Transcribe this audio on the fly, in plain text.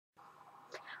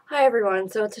Hi everyone,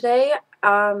 so today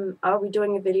I'll be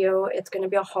doing a video. It's going to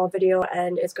be a haul video,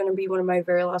 and it's going to be one of my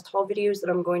very last haul videos that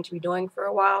I'm going to be doing for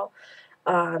a while.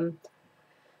 Um,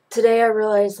 Today I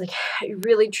realized I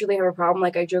really truly have a problem.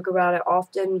 I joke about it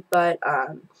often, but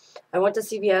I went to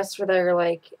CVS for their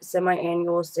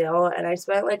semi-annual sale, and I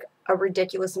spent a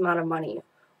ridiculous amount of money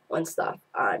on stuff.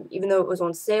 Even though it was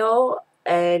on sale,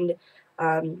 and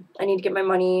I need to get my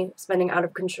money spending out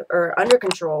of control or under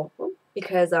control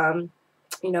because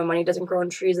money doesn't grow on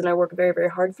trees, and I work very, very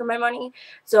hard for my money.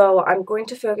 So I'm going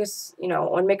to focus,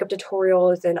 on makeup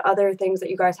tutorials and other things that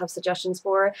you guys have suggestions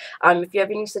for. If you have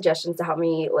any suggestions to help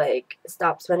me,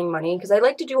 stop spending money, because I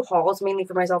like to do hauls mainly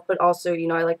for myself, but also,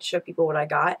 I like to show people what I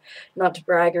got, not to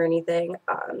brag or anything.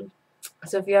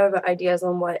 So if you have ideas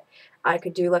on what I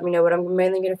could do, let me know, but I'm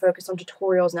mainly going to focus on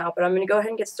tutorials now, but I'm going to go ahead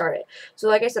and get started. So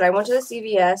like I said, I went to the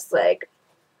CVS,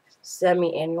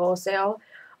 semi-annual sale.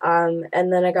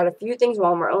 And then I got a few things at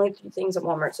Walmart, only 3 things at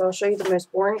Walmart. So I'll show you the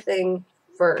most boring thing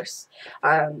first.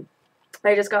 I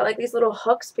just got these little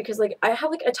hooks because I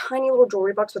have a tiny little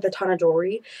jewelry box with a ton of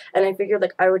jewelry, and I figured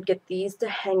I would get these to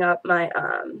hang up my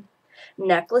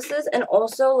necklaces. And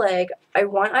also I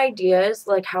want ideas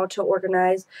how to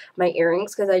organize my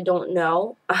earrings, because I don't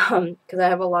know, because I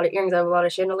have a lot of earrings. I have a lot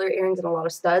of chandelier earrings and a lot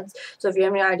of studs. So if you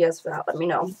have any ideas for that, let me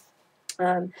know.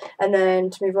 And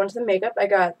then to move on to the makeup, I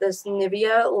got this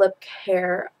Nivea lip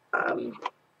care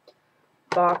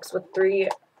box with 3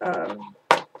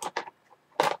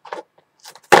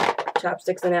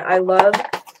 chapsticks in it. I love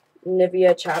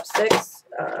Nivea chapsticks.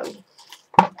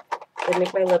 They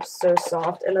make my lips so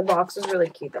soft, and the box is really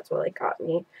cute. That's what got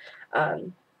me. But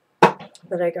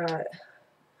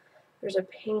there's a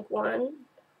pink one,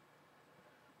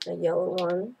 a yellow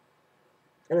one,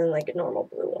 and then a normal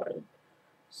blue one.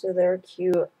 So they're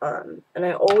cute, and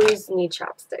I always need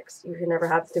chapsticks. You can never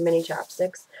have too many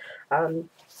chapsticks. And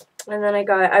then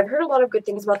I've heard a lot of good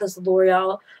things about this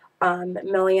L'Oreal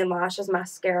Million Lashes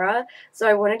mascara, so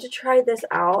I wanted to try this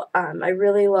out. I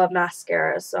really love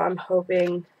mascara, so I'm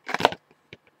hoping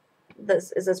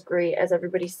this is as great as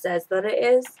everybody says that it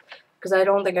is, because I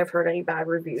don't think I've heard any bad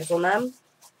reviews on them.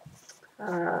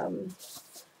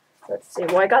 Let's see.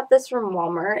 Well, I got this from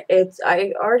Walmart.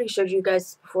 I already showed you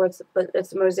guys before, but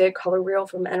it's a Mosaic Color Wheel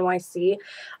from NYC.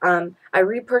 I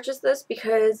repurchased this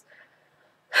because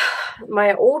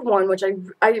my old one, which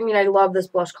I mean, I love this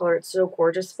blush color. It's so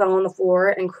gorgeous, fell on the floor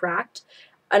and cracked.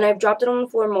 And I've dropped it on the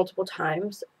floor multiple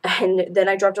times. And then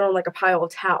I dropped it on a pile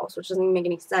of towels, which doesn't even make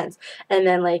any sense. And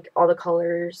then all the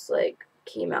colors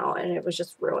came out, and it was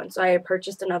just ruined. So I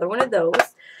purchased another one of those.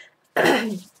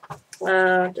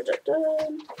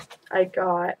 I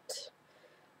got,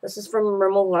 this is from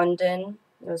Rimmel London.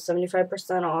 It was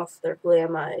 75% off their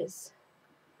Glam Eyes.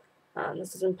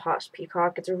 This is in Posh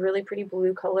Peacock. It's a really pretty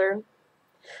blue color.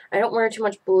 I don't wear too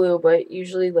much blue, but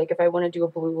usually if I want to do a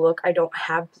blue look, I don't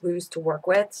have blues to work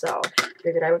with, so I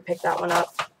figured I would pick that one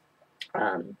up.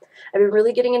 I've been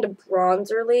really getting into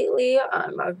bronzer lately.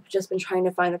 I've just been trying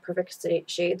to find the perfect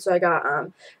shade, so I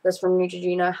got this from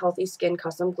Neutrogena Healthy Skin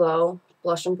Custom Glow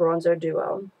Blush and Bronzer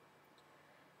Duo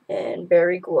in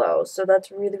Berry Glow. So that's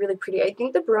really, really pretty. I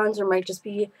think the bronzer might just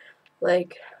be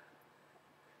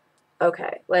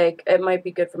okay, it might be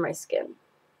good for my skin,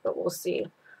 but we'll see.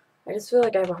 I just feel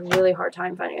I have a really hard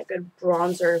time finding a good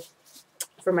bronzer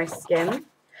for my skin.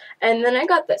 And then I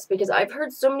got this because I've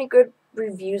heard so many good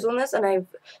reviews on this, and I've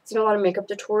seen a lot of makeup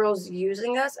tutorials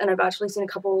using this, and I've actually seen a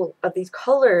couple of these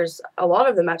colors, a lot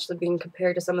of them actually being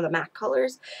compared to some of the MAC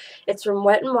colors. It's from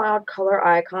Wet n Wild Color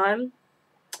Icon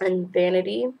and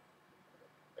Vanity.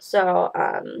 So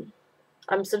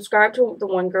I'm subscribed to the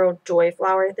one girl, Joy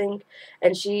Flower, I think,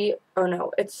 and oh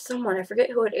no, it's someone, I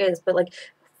forget who it is, but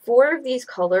 4 of these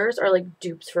colors are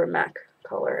dupes for a MAC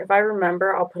color. If I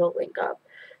remember, I'll put a link up.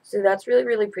 So that's really,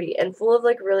 really pretty, and full of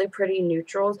really pretty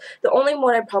neutrals. The only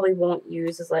one I probably won't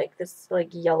use is this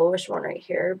yellowish one right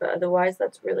here, but otherwise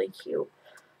that's really cute.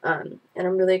 And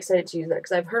I'm really excited to use that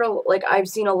because I've heard I've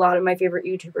seen a lot of my favorite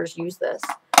YouTubers use this.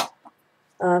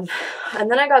 And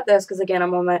then I got this because again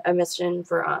I'm on a mission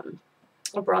for a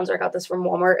bronzer. I got this from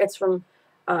Walmart. It's from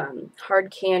Hard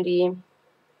Candy.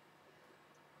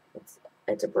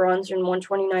 It's a bronzer in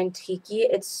 129 Tiki.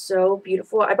 It's so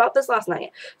beautiful. I bought this last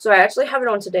night, so I actually have it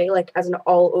on today as an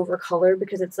all-over color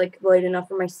because it's light enough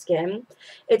for my skin.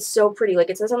 It's so pretty.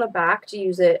 It says on the back to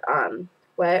use it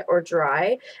wet or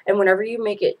dry, and whenever you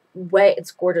make it wet,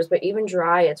 it's gorgeous, but even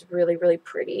dry, it's really, really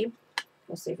pretty.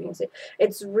 Let's see if you can see.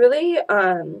 It's really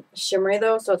shimmery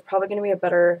though, so it's probably going to be a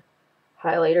better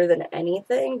highlighter than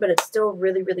anything, but it's still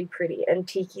really, really pretty. And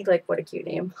Tiki, what a cute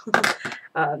name.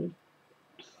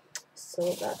 So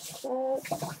that's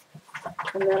that.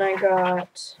 And then I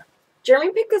got,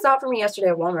 Jeremy picked this out for me yesterday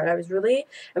at Walmart. I was really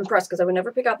impressed because I would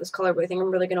never pick out this color, but I think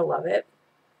I'm really going to love it.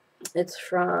 It's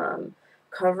from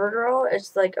CoverGirl.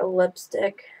 It's like a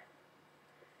lipstick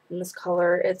in this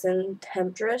color. It's in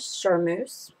Temptress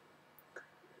Charmeuse,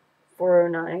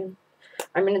 $4.09.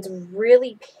 I mean, it's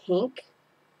really pink,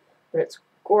 but it's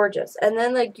gorgeous. And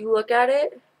then, like, you look at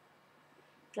it,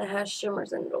 it has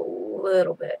shimmers in it a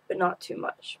little bit, but not too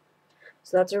much.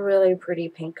 So that's a really pretty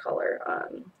pink color.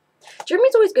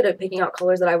 Jeremy's always good at picking out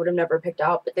colors that I would have never picked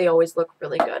out, but they always look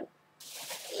really good.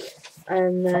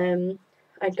 And then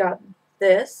I got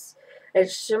this.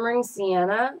 It's Shimmering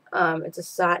Sienna. It's a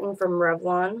satin from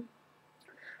Revlon.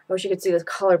 I wish you could see this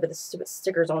color, but the stupid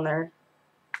sticker's on there.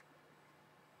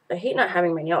 I hate not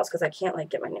having my nails because I can't, like,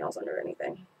 get my nails under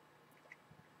anything.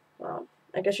 Well,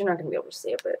 I guess you're not going to be able to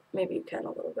see it, but maybe you can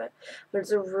a little bit. But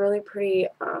it's a really pretty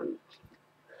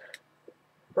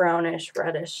brownish,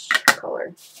 reddish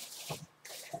color.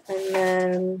 And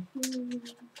then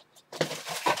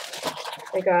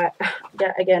I got,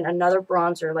 yeah, again, another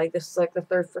bronzer. Like, this is like the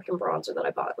third freaking bronzer that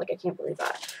I bought. Like, I can't believe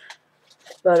that.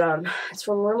 But it's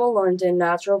from Rimmel London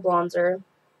Natural Bronzer.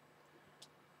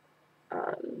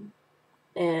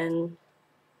 And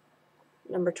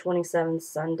number 27,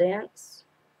 Sundance.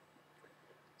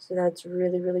 So that's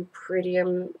really, really pretty.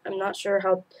 I'm not sure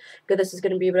how good this is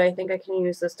going to be, but I think I can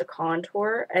use this to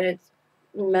contour. And it's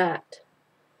matte.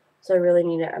 So I really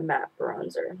need a matte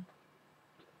bronzer.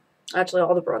 Actually,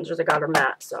 all the bronzers I got are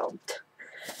matte, so.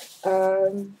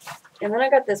 And then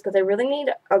I got this because I really need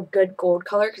a good gold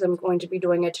color because I'm going to be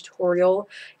doing a tutorial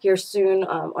here soon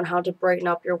on how to brighten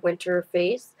up your winter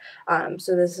face.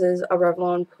 So this is a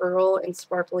Revlon Pearl in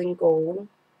Sparkling Gold.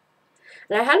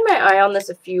 And I had my eye on this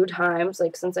a few times,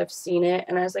 like, since I've seen it,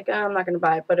 and I was like, oh, I'm not going to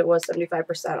buy it, but it was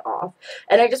 75% off.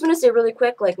 And I just want to say really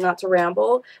quick, like, not to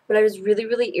ramble, but I was really,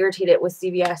 really irritated with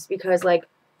CVS because, like,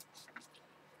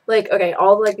 okay,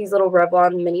 all, like, these little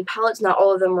Revlon mini palettes, not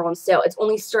all of them are on sale. It's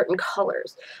only certain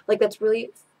colors. Like, that's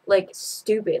really, like,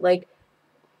 stupid. Like,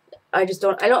 I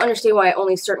don't understand why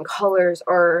only certain colors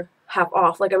are half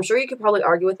off. Like, I'm sure you could probably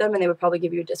argue with them and they would probably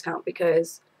give you a discount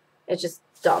because it's just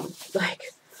dumb. Like,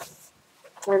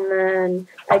 and then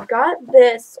I got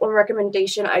this on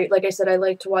recommendation. Like I said, I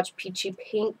like to watch Peachy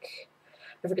Pink.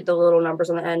 I forget the little numbers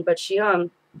on the end, but she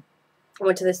went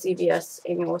to the CVS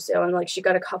annual sale and, like, she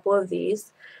got a couple of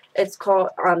these. It's called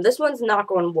this one's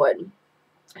Knock on Wood.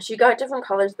 She got different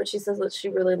colors, but she says that she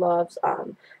really loves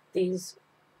these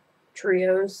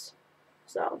trios.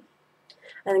 So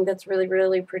I think that's really,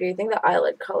 really pretty. I think the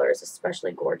eyelid color is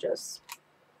especially gorgeous.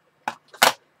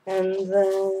 And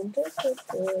then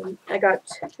I got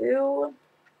two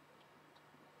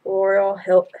L'Oreal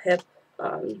Hip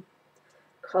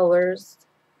colors.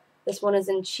 This one is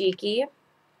in Cheeky.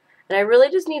 And I really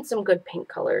just need some good pink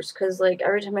colors because, like,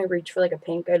 every time I reach for, like, a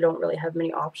pink, I don't really have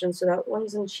many options. So that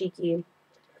one's in Cheeky.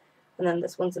 And then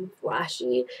this one's in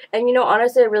Flashy. And, you know,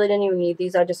 honestly, I really didn't even need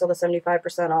these. I just saw the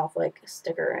 75% off, like,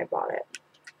 sticker and I bought it.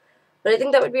 But I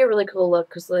think that would be a really cool look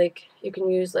because, like, you can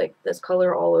use, like, this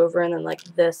color all over and then, like,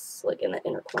 this, like, in the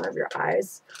inner corner of your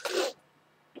eyes.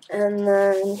 And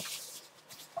then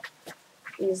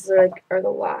these, like, are the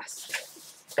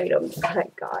last items that I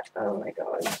got. Oh, my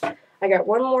God. I got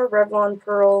one more Revlon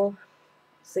Pearl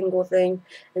single thing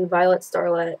in Violet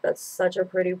Starlight. That's such a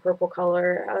pretty purple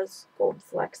color. It has gold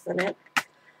flecks in it.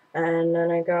 And then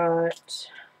I got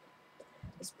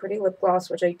this pretty lip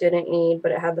gloss, which I didn't need,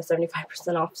 but it had the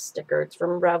 75% off sticker. It's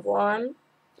from Revlon.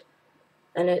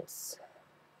 And it's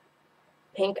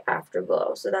Pink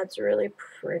Afterglow. So that's really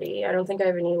pretty. I don't think I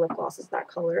have any lip glosses that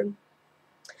colored.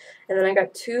 And then I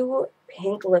got two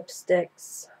pink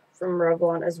lipsticks from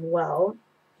Revlon as well.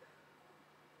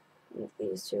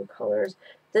 These two colors.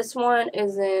 This one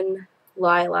is in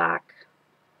Lilac.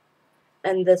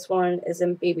 And this one is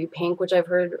in Baby Pink, which I've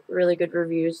heard really good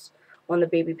reviews on the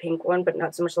Baby Pink one, but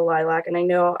not so much the Lilac. And I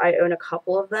know I own a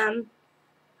couple of them.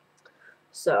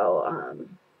 So,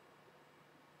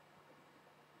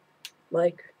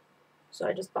 so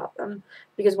I just bought them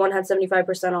because one had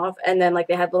 75% off, and then, like,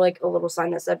 they had, like, a little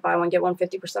sign that said buy one, get one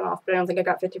 50% off, but I don't think I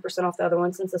got 50% off the other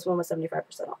one since this one was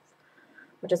 75% off,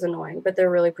 which is annoying, but they're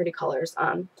really pretty colors.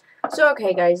 So,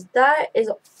 okay, guys, that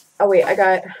is, oh, wait, I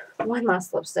got one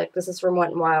last lipstick. This is from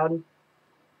Wet n Wild,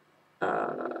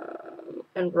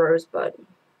 and Rosebud.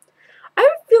 I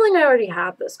have a feeling I already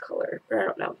have this color, but I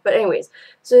don't know. But anyways,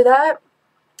 so that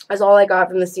is all I got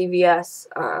from the CVS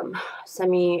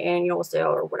semi-annual sale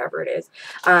or whatever it is.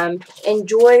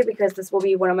 Enjoy, because this will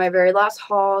be one of my very last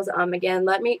hauls. Again,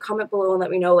 comment below and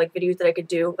let me know, like, videos that I could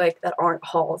do, like, that aren't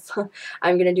hauls.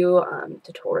 I'm going to do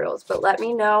tutorials, but let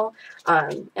me know.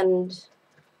 And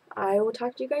I will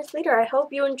talk to you guys later. I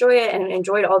hope you enjoy it and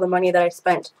enjoyed all the money that I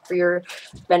spent for your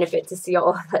benefit to see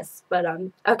all of this. But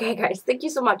okay guys, thank you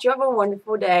so much. You have a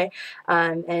wonderful day.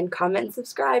 And comment and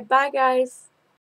subscribe. Bye guys.